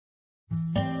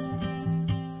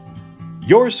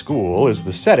Your school is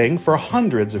the setting for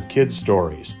hundreds of kids'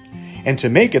 stories. And to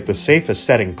make it the safest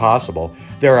setting possible,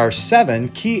 there are 7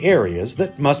 key areas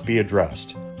that must be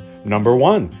addressed. Number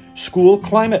 1, school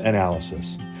climate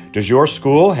analysis. Does your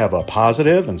school have a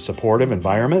positive and supportive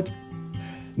environment?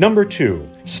 Number 2,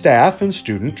 staff and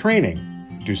student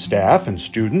training. Do staff and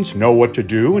students know what to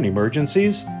do in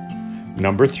emergencies?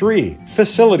 Number 3,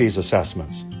 facilities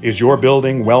assessments. Is your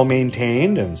building well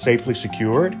maintained and safely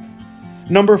secured?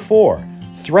 Number 4,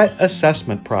 threat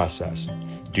assessment process.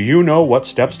 Do you know what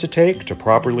steps to take to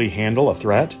properly handle a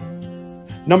threat?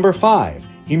 Number 5,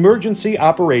 emergency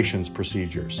operations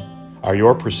procedures. Are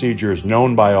your procedures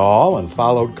known by all and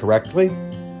followed correctly?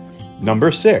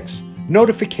 Number 6,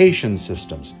 notification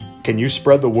systems. Can you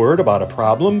spread the word about a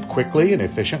problem quickly and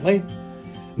efficiently?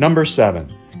 Number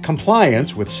 7,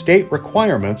 compliance with state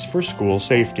requirements for school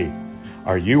safety.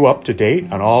 Are you up to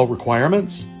date on all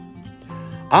requirements?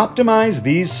 Optimize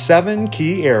these 7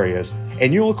 key areas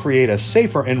and you will create a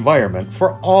safer environment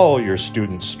for all your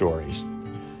students' stories.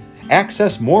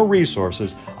 Access more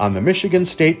resources on the Michigan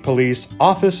State Police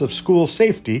Office of School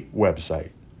Safety website.